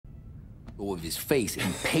of his face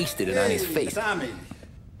and pasted it on his face. Tommy.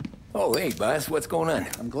 Oh, hey, boss, what's going on?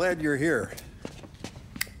 I'm glad you're here.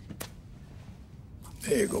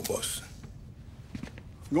 There you go, boss.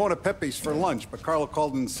 I'm going to Pepe's for lunch, but Carlo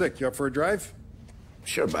called in sick. You up for a drive?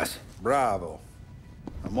 Sure, boss. Bravo.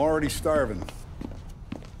 I'm already starving.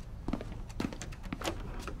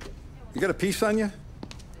 You got a piece on you?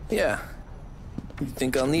 Yeah. You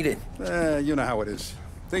think I'll need it? You know how it is.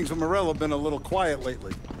 Things with Morello have been a little quiet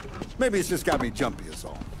lately. Maybe it's just got me jumpy is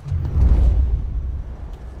all.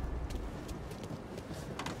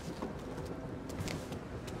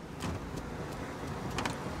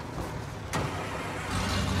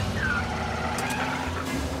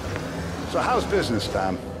 So how's business,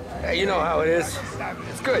 Tom? Hey, you know how it is.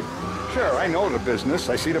 It's good. Sure, I know the business.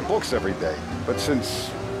 I see the books every day. But since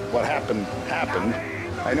what happened,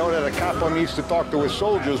 I know that a capo needs to talk to his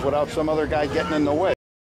soldiers without some other guy getting in the way.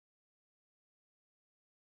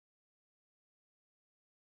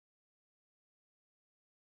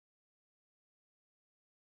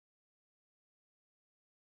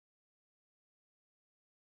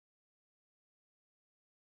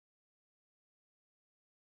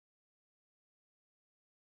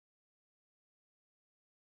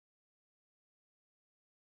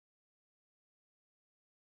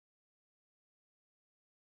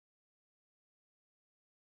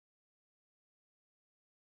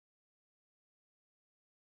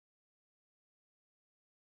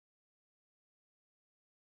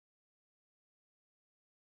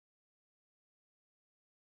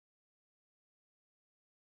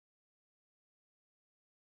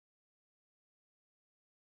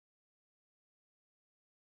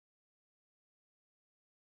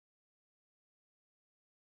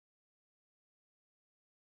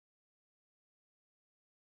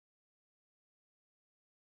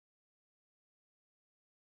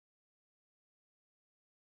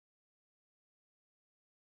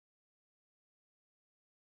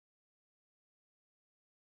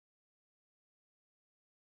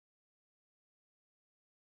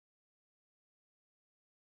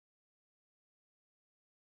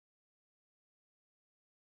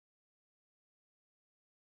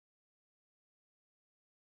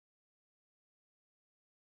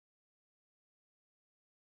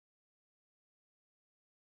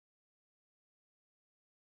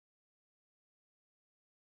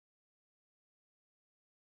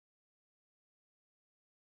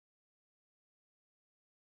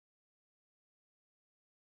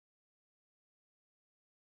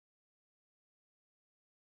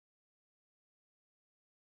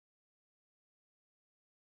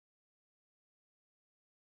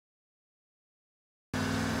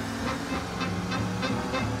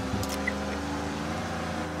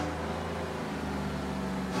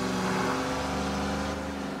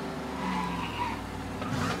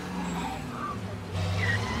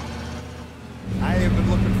 I have been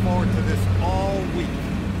looking forward to this all week.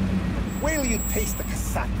 Wait till you taste the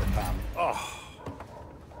cassata, Tommy. Oh.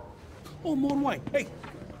 Oh, more wine. Hey,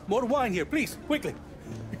 more wine here, please, quickly.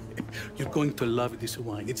 You're going to love this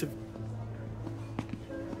wine. It's a...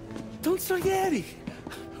 Don Salieri.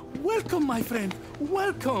 Welcome, my friend.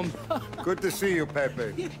 Welcome. Good to see you,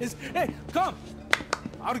 Pepe. Yes. Hey, come.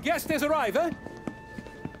 Our guest has arrived, eh?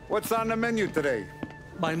 What's on the menu today?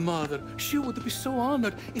 My mother, she would be so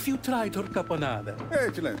honored if you tried her caponata.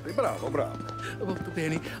 Excellent. Bravo, bravo. Molto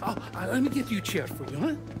bene. Oh, let me get you a chair for you,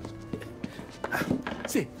 huh?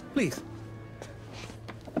 See, please.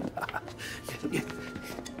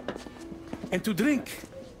 And to drink,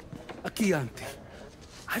 a Chianti.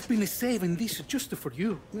 I've been saving this just for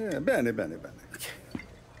you. Yeah, bene, bene,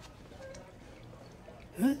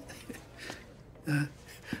 bene.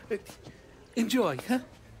 Enjoy, huh?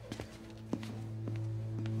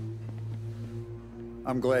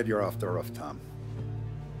 I'm glad you're off the roof, Tom.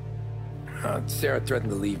 Sarah threatened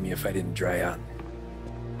to leave me if I didn't dry out.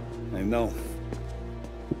 I know.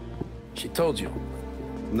 She told you?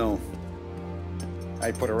 No.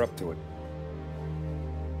 I put her up to it.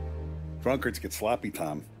 Drunkards get sloppy,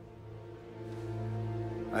 Tom.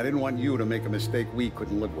 I didn't want you to make a mistake we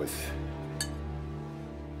couldn't live with.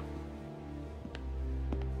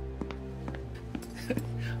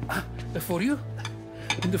 For you?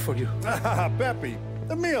 And for you. Pepe,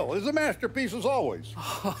 the meal is a masterpiece as always.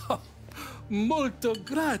 Molto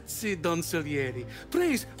grazie, Don Salieri.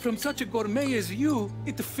 Praise from such a gourmet as you,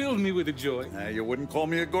 it filled me with joy. You wouldn't call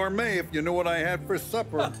me a gourmet if you knew what I had for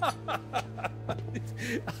supper.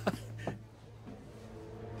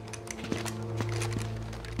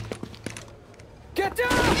 Get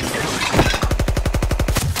down!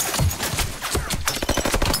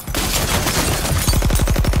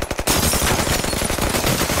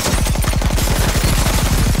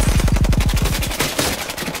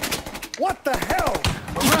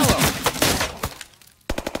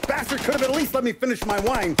 least let me finish my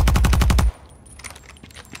wine.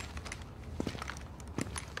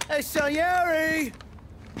 Hey, Salieri!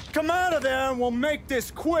 Come out of there and we'll make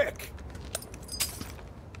this quick.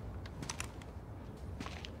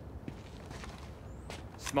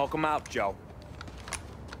 Smoke 'em out, Joe.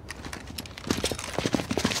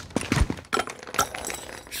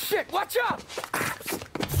 Shit, watch out!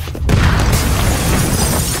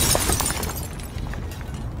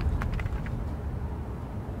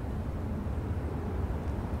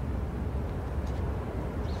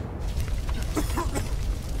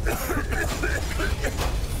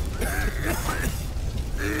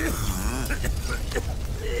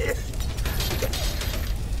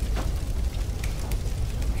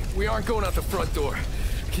 We aren't going out the front door.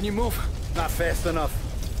 Can you move? Not fast enough.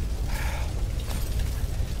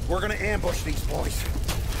 We're gonna ambush these boys.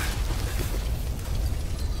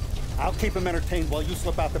 I'll keep them entertained while you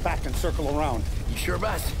slip out the back and circle around. You sure,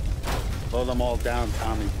 boss? Blow them all down,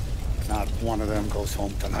 Tommy. Not one of them goes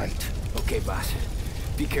home tonight. Okay, boss.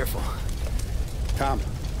 Be careful. Tom,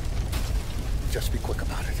 just be quick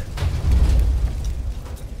about it.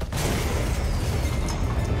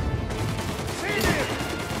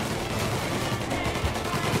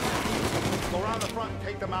 Go around the front and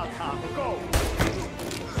take them out, Tom. Go!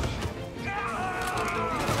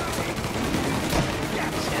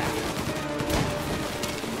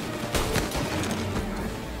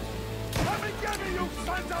 Let me get me, you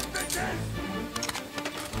sons of bitches!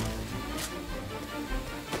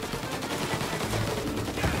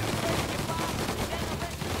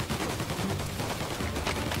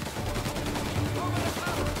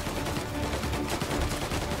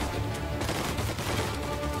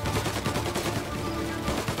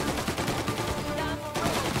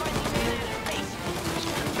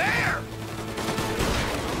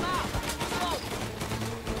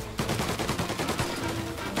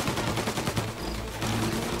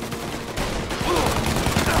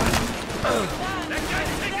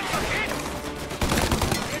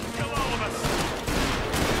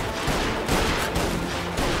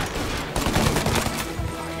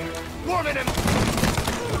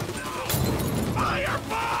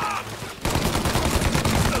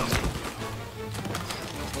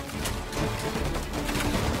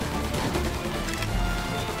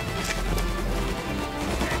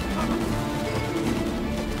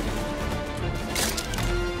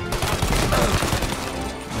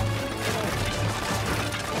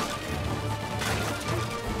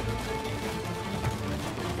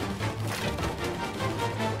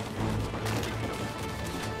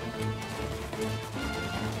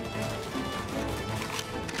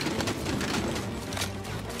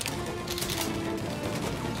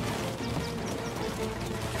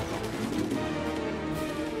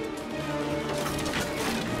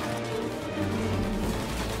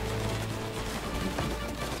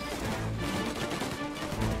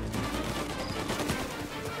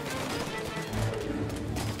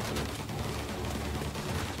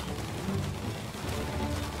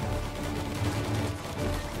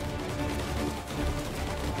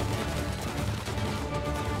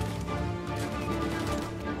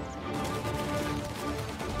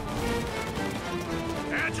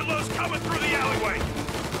 Coming through the alleyway!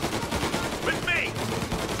 With me!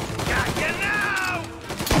 Got you now!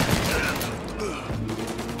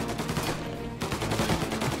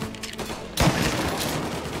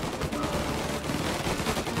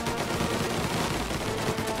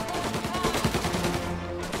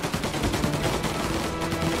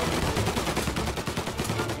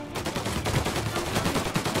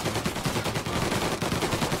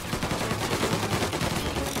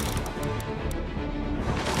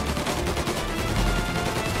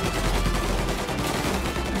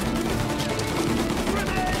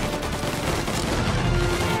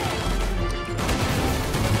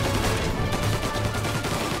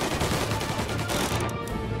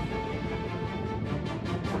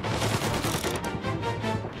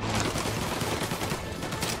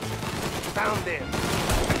 Found him.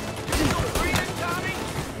 Still breathing, Tommy?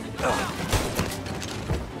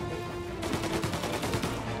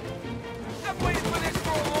 I've waited for this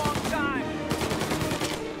for a long time.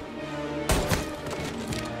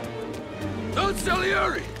 Don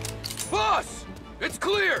Salieri! Boss! It's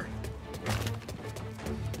clear!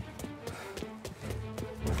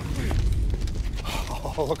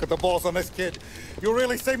 Oh, look at the balls on this kid. You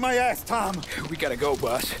really saved my ass, Tom. We gotta go,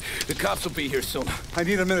 boss. The cops will be here soon. I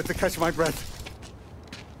need a minute to catch my breath.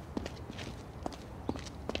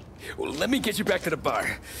 Well, let me get you back to the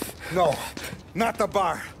bar. No, not the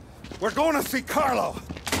bar. We're going to see Carlo.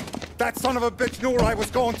 That son of a bitch knew where I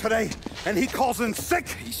was going today, and he calls in sick.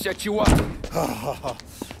 He set you up.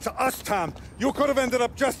 To us, Tom. You could have ended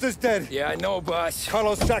up just as dead. Yeah, I know, boss.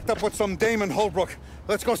 Carlos shacked up with some dame in Holbrook.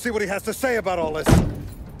 Let's go see what he has to say about all this.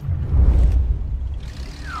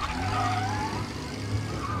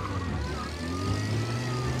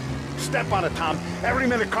 Step on it, Tom. Every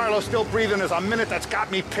minute Carlos still breathing is a minute that's got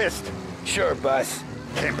me pissed. Sure, boss.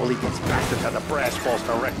 Can't believe these bastards had the brass balls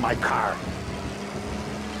to wreck my car.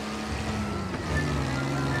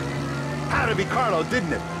 Had to be Carlo,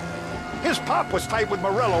 didn't it? His pop was tight with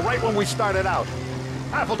Morello right when we started out.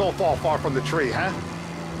 Apple don't fall far from the tree, huh?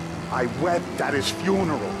 I wept at his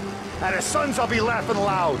funeral. At his sons, I'll be laughing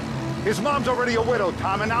loud. His mom's already a widow,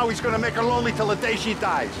 Tom, and now he's gonna make her lonely till the day she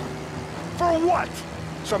dies. For what?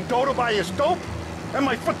 Some dough to buy his dope? And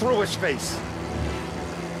my foot through his face.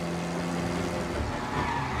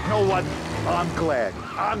 You know what? I'm glad.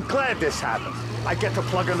 I'm glad this happened. I get to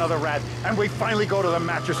plug another rat, and we finally go to the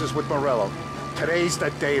mattresses with Morello. Today's the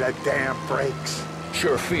day the dam breaks.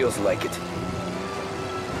 Sure feels like it.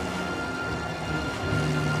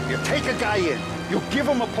 You take a guy in, you give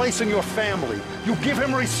him a place in your family, you give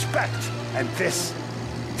him respect, and this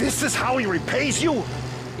is how he repays you?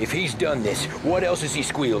 If he's done this, what else has he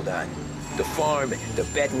squealed on? The farm, the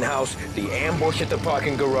betting house, the ambush at the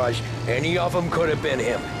parking garage, any of them could have been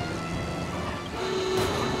him.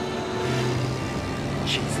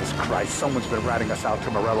 Jesus Christ, someone's been ratting us out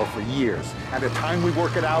to Morello for years. And the time we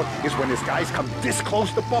work it out is when his guys come this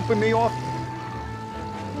close to bumping me off?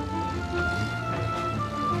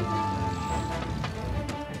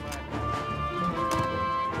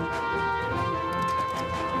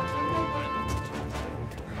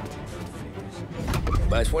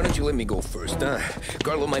 Boss, why don't you let me go first, huh?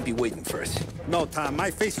 Carlo might be waiting for us. No, Tom.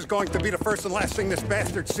 My face is going to be the first and last thing this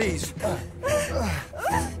bastard sees.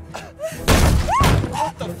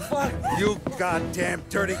 What the fuck? You goddamn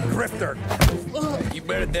dirty grifter. You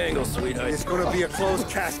better dangle, sweetheart. It's gonna be a closed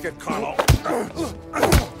casket, Carlo.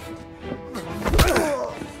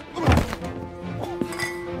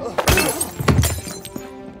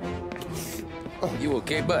 You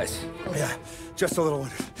okay, boss? Yeah, just a little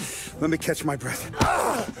one. Let me catch my breath.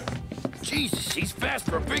 Jesus, he's fast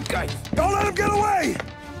for a big guy. Don't let him get away!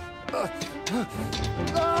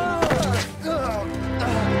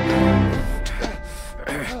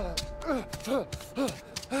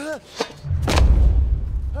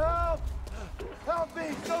 Help! Help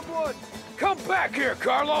me, someone! Come back here,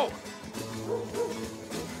 Carlo!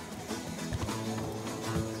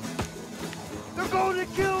 They're going to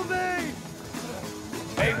kill me!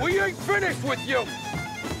 Hey, we ain't finished with you!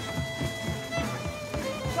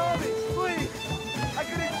 Tommy, please! I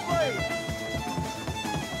can explain!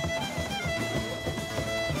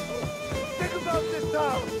 Think about this,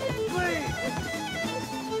 Tom! Please!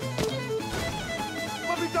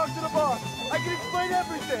 Let me talk to the boss! I can explain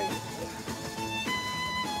everything!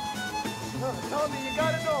 Tommy, you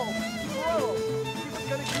gotta know! Morello, he was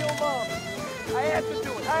gonna kill Mom! I had to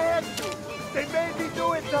do it! I had to! They made me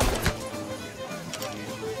do it, Tommy!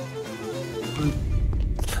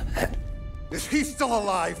 Is he still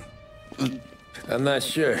alive? I'm not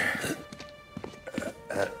sure.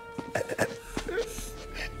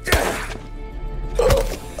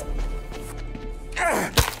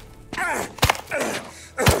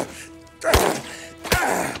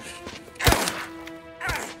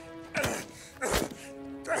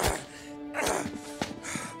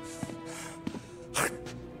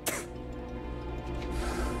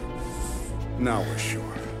 Now we're sure.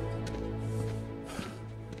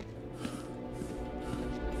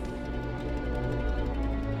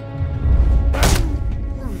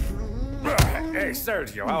 Hey,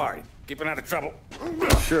 Sergio, how are you? Keeping out of trouble?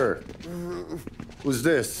 Sure. Who's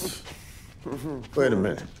this? Wait a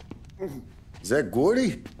minute. Is that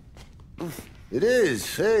Gordy? It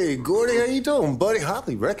is. Hey, Gordy, how you doing, buddy?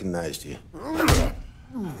 Hardly recognized you.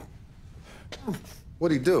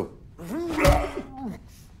 What'd he do?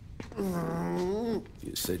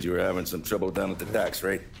 You said you were having some trouble down at the docks,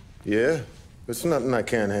 right? Yeah? It's nothing I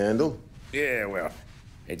can't handle. Yeah, well,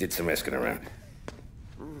 they did some asking around.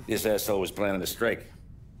 This asshole was planning a strike.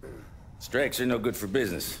 Strikes are no good for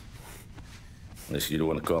business. Unless you don't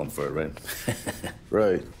want to call him for it, right?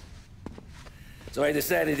 Right. So I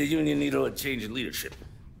decided the union needed a change in leadership.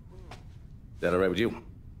 Is that all right with you?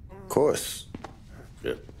 Of course.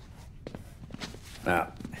 Good.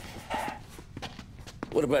 Now,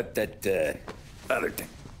 what about that, other thing?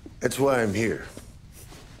 That's why I'm here.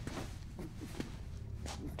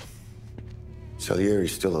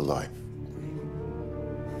 Salieri's still alive.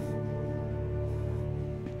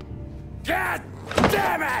 God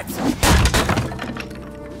damn it!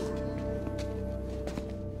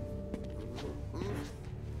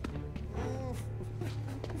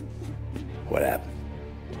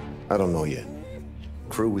 I don't know yet.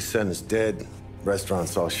 Crew we sent is dead.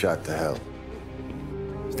 Restaurant's all shot to hell.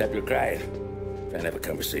 Stop your crying. Trying to have a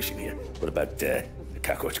conversation here. What about the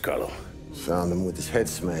cockroach Carlo? Found him with his head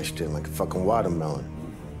smashed in like a fucking watermelon.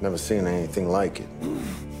 Never seen anything like it.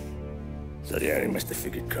 So the Army must have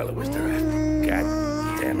figured Carlo was the rat.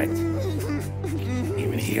 God damn it. Can't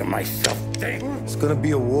even hear myself think. It's gonna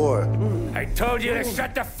be a war. I told you to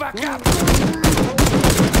shut the fuck up!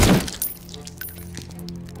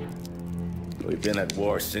 We've been at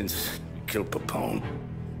war since we killed Papone.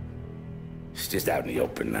 It's just out in the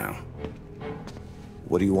open now.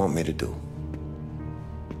 What do you want me to do?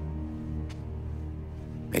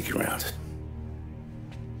 Make your rounds.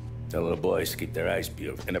 Tell little boys to keep their eyes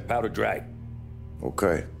peeled and their powder dry.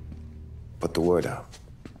 Okay. Put the word out.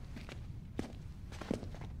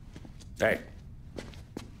 Hey.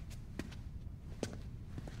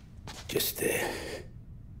 Just,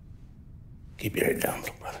 keep your head down,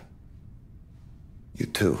 little brother. You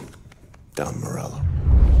too, Don Morello.